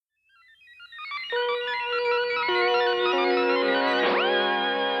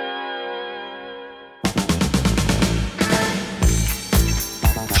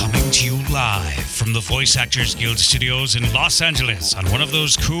from the Voice Actors Guild studios in Los Angeles on one of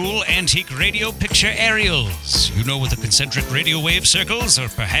those cool antique radio picture aerials. You know, with the concentric radio wave circles or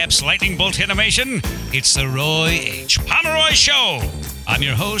perhaps lightning bolt animation? It's the Roy H. Pomeroy Show. I'm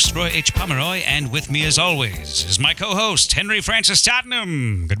your host, Roy H. Pomeroy, and with me as always is my co-host, Henry Francis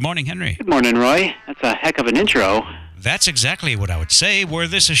Tottenham. Good morning, Henry. Good morning, Roy. That's a heck of an intro. That's exactly what I would say were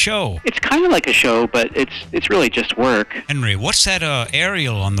this a show. It's kind of like a show, but it's really just work. Henry, what's that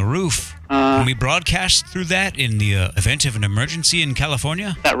aerial on the roof? Can we broadcast through that in the event of an emergency in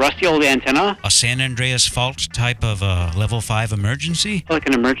California? That rusty old antenna? A San Andreas fault type of level 5 emergency? Like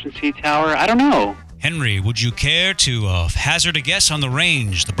an emergency tower? I don't know. Henry, would you care to hazard a guess on the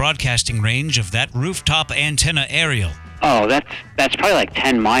range, the broadcasting range of that rooftop antenna aerial? Oh, that's probably like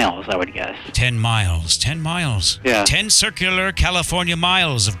 10 miles, I would guess. 10 miles. 10 miles. Yeah. 10 circular California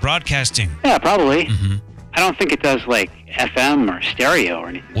miles of broadcasting. Yeah, probably. Mm-hmm. I don't think it does like FM or stereo or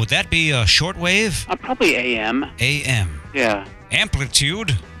anything. Would that be a shortwave? Probably AM. AM. Yeah.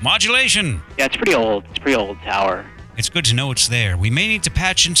 Amplitude. Modulation. Yeah, it's pretty old. It's a pretty old tower. It's good to know it's there. We may need to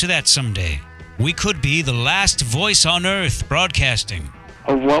patch into that someday. We could be the last voice on Earth broadcasting.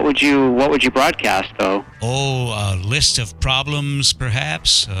 What would you broadcast, though? Oh, a list of problems,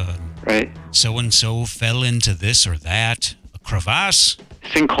 perhaps. Right. So-and-so fell into this or that. A crevasse.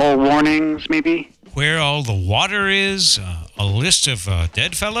 Sinkhole warnings, maybe? Where all the water is. A list of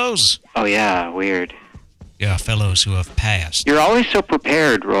dead fellows. Oh, yeah, weird. Yeah, fellows who have passed. You're always so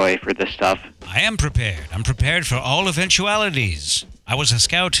prepared, Roy, for this stuff. I am prepared. I'm prepared for all eventualities. I was a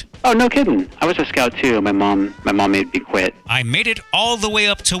scout. Oh, no kidding. I was a scout, too. My mom made me quit. I made it all the way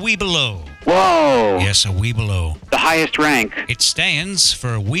up to wee below. Whoa! Yes, a wee below. The highest rank. It stands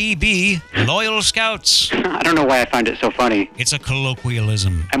for We Be Loyal Scouts. I don't know why I find it so funny. It's a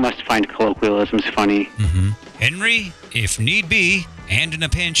colloquialism. I must find colloquialisms funny. Mm-hmm. Henry, if need be, and in a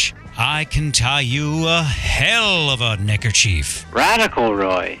pinch, I can tie you a hell of a neckerchief. Radical,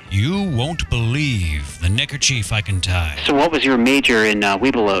 Roy. You won't believe the neckerchief I can tie. So what was your major in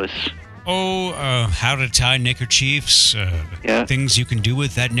Webelos? Oh, how to tie neckerchiefs. Yeah. Things you can do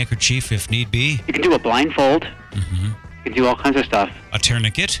with that neckerchief if need be. You can do a blindfold. Mm-hmm. You can do all kinds of stuff. A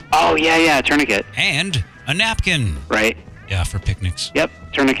tourniquet. Oh, yeah, a tourniquet. And a napkin. Right. Yeah, for picnics. Yep,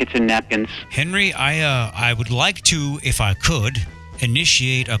 tourniquets and napkins. Henry, I would like to, if I could,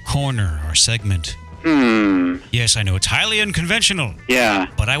 initiate a corner or segment. Yes, I know it's highly unconventional. Yeah.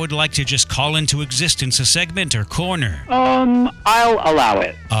 But I would like to just call into existence a segment or corner. I'll allow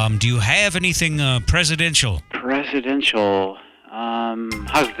it. Do you have anything presidential? Presidential.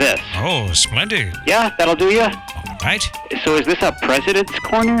 How's this? Oh, splendid. Yeah, that'll do ya. All right. So is this a president's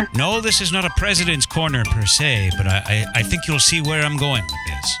corner? No, this is not a president's corner per se, but I think you'll see where I'm going with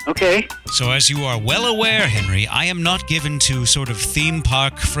this. Okay. So as you are well aware, Henry, I am not given to sort of theme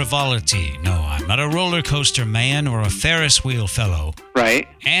park frivolity. No, I'm not a roller coaster man or a Ferris wheel fellow. Right.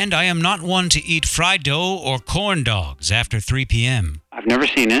 And I am not one to eat fried dough or corn dogs after 3 p.m. I've never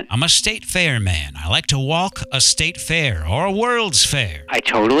seen it. I'm a state fair man. I like to walk a state fair or a world's fair. I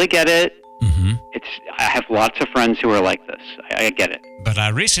totally get it. Mm-hmm. I have lots of friends who are like this. I get it. But I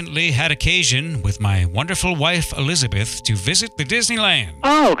recently had occasion with my wonderful wife Elizabeth to visit the Disneyland.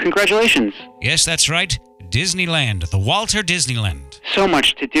 Oh, congratulations. Yes, that's right. Disneyland, the Walter Disneyland. So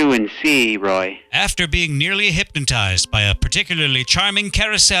much to do and see, Roy. After being nearly hypnotized by a particularly charming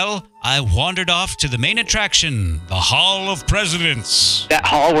carousel, I wandered off to the main attraction, the Hall of Presidents. That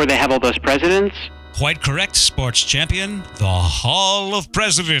hall where they have all those presidents? Quite correct, sports champion. The Hall of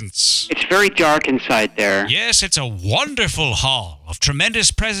Presidents. It's very dark inside there. Yes, it's a wonderful hall of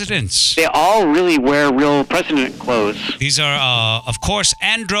tremendous presidents. They all really wear real president clothes. These are, of course,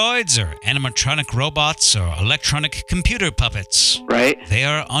 androids or animatronic robots or electronic computer puppets. Right. They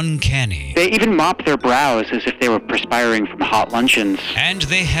are uncanny. They even mop their brows as if they were perspiring from hot luncheons. And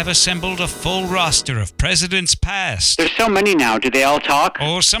they have assembled a full roster of presidents past. There's so many now. Do they all talk?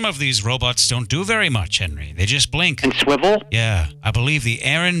 Oh, some of these robots don't do very much, Henry. They just blink. And swivel? Yeah, I believe the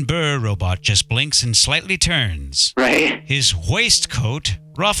Aaron Burr robot just blinks and slightly turns. Right. His waistcoat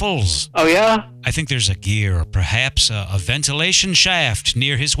ruffles. Oh, yeah? I think there's a gear or perhaps a ventilation shaft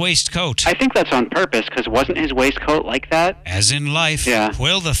near his waistcoat. I think that's on purpose, because wasn't his waistcoat like that? As in life. Yeah.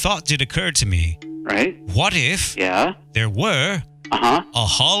 Well, the thought did occur to me. Right. What if Yeah? there were Uh-huh. a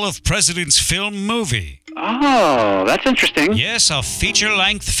Hall of Presidents film movie? Oh, that's interesting. Yes, a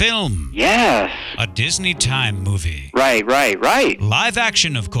feature-length film. Yes. A Disneytime movie. Right. Live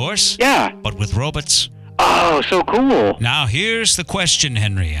action, of course. Yeah. But with robots. Oh, so cool. Now, here's the question,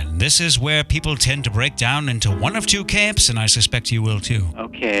 Henry, and this is where people tend to break down into one of two camps, and I suspect you will too.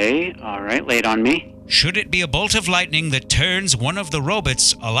 Okay. All right. Lay it on me. Should it be a bolt of lightning that turns one of the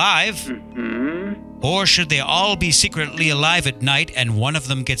robots alive? Mm-hmm. Or should they all be secretly alive at night and one of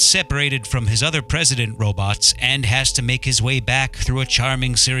them gets separated from his other president robots and has to make his way back through a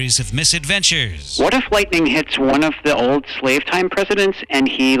charming series of misadventures? What if lightning hits one of the old slave time presidents and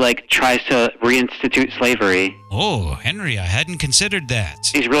he, tries to reinstitute slavery? Oh, Henry, I hadn't considered that.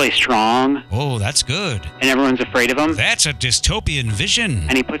 He's really strong. Oh, that's good. And everyone's afraid of him. That's a dystopian vision.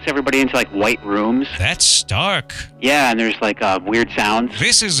 And he puts everybody into, white rooms. That's dark. Yeah, and there's, weird sounds.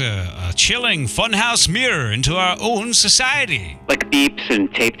 This is a chilling funhouse mirror into our own society. Like beeps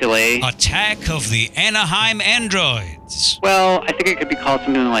and tape delay. Attack of the Anaheim androids. Well, I think it could be called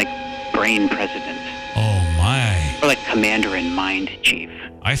something like Brain President. Oh, my. Or Commander and Mind Chief.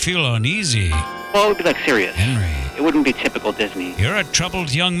 I feel uneasy. Well, it would be serious. Henry. It wouldn't be typical Disney. You're a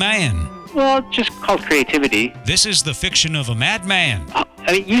troubled young man. Well, it's just called creativity. This is the fiction of a madman.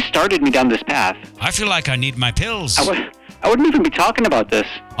 You started me down this path. I feel like I need my pills. I wouldn't even be talking about this.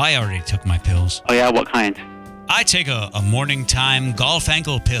 I already took my pills. Oh, yeah? What kind? I take a morning time golf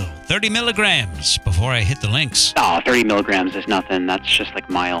ankle pill, 30 milligrams, before I hit the links. Oh, 30 milligrams is nothing. That's just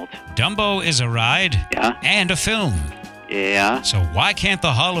mild. Dumbo is a ride. Yeah. And a film. Yeah. So why can't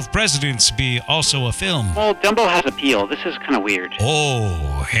the Hall of Presidents be also a film? Well, Dumbo has appeal. This is kind of weird.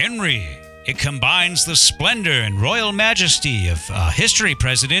 Oh, Henry. It combines the splendor and royal majesty of history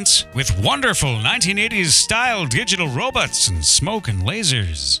presidents with wonderful 1980s style digital robots and smoke and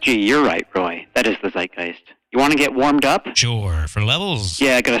lasers. Gee, you're right, Roy. That is the zeitgeist. You want to get warmed up? Sure, for levels.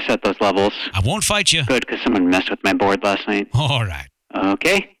 Yeah, I gotta set those levels. I won't fight you. Good, because someone messed with my board last night. All right.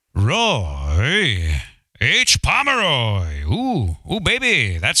 Okay. Roy H. Pomeroy. Ooh,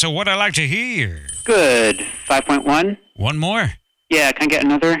 baby. That's what I like to hear. Good. 5.1? One more? Yeah, can I get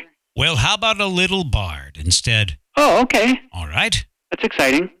another? Well, how about a little bard instead? Oh, okay. All right. That's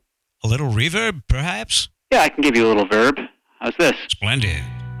exciting. A little reverb, perhaps? Yeah, I can give you a little verb. How's this? Splendid.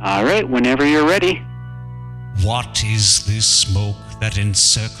 All right, whenever you're ready. What is this smoke that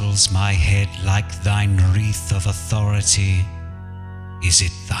encircles my head like thine wreath of authority? Is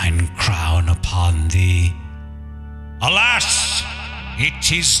it thine crown upon thee? Alas,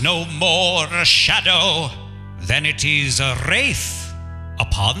 it is no more a shadow than it is a wraith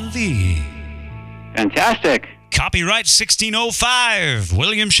upon thee. Fantastic. Copyright 1605,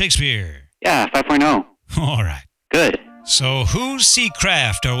 William Shakespeare. Yeah, 5.0. All right. Good. So whose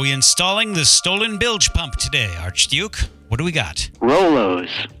Seacraft are we installing the stolen bilge pump today, Archduke? What do we got? Rolos.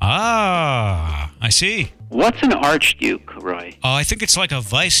 Ah, I see. What's an archduke, Roy? Oh, I think it's like a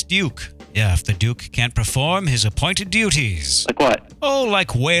vice duke. Yeah, if the duke can't perform his appointed duties. Like what? Oh,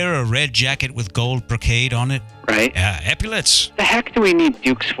 like wear a red jacket with gold brocade on it. Right. Yeah, epaulets. The heck do we need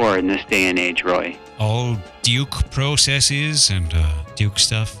dukes for in this day and age, Roy? All duke processes and duke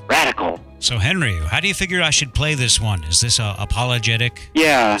stuff. Radical. So, Henry, how do you figure I should play this one? Is this apologetic?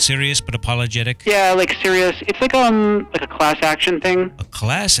 Yeah. Serious but apologetic? Yeah, serious. It's like a class action thing. A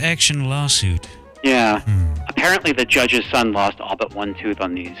class action lawsuit. Yeah. Apparently the judge's son lost all but one tooth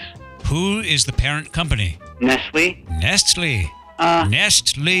on these. Who is the parent company? Nestle? Nestle.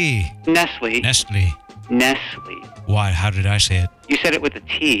 Nestle. Nestle. Why? How did I say it? You said it with a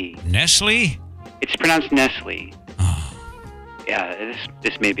T. Nestle? It's pronounced Nestle. Oh. Yeah,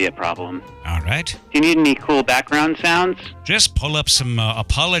 this may be a problem. All right. Do you need any cool background sounds? Just pull up some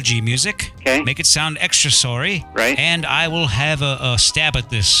apology music. Okay. Make it sound extra sorry. Right. And I will have a stab at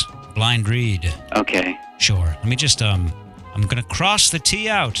this blind read. Okay. Sure. Let me just, I'm going to cross the T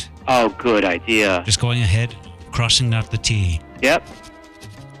out. Oh, good idea. Just going ahead, crossing out the T. Yep.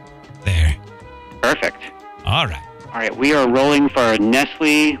 There. Perfect. All right. All right, we are rolling for a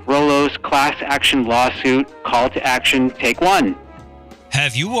Nestle Rolos class action lawsuit. Call to action, take one.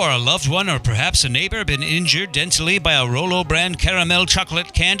 Have you or a loved one or perhaps a neighbor been injured dentally by a Rolo brand caramel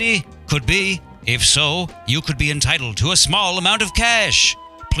chocolate candy? Could be. If so, you could be entitled to a small amount of cash.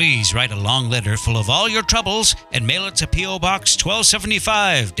 Please write a long letter full of all your troubles and mail it to P.O. Box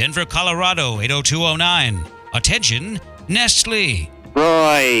 1275, Denver, Colorado 80209. Attention, Nestle.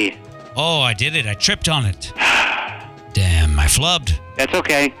 Roy. Oh, I did it. I tripped on it. Damn, I flubbed. That's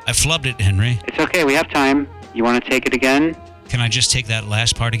okay. I flubbed it, Henry. It's okay, we have time. You want to take it again? Can I just take that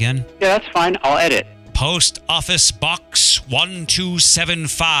last part again? Yeah, that's fine. I'll edit. Post Office Box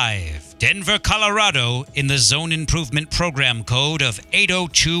 1275, Denver, Colorado, in the Zone Improvement Program code of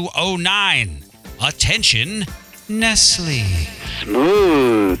 80209. Attention, Nestle.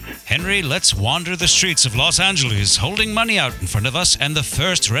 Smooth. Henry, let's wander the streets of Los Angeles, holding money out in front of us, and the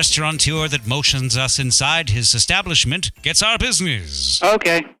first restaurateur that motions us inside his establishment gets our business. Okay.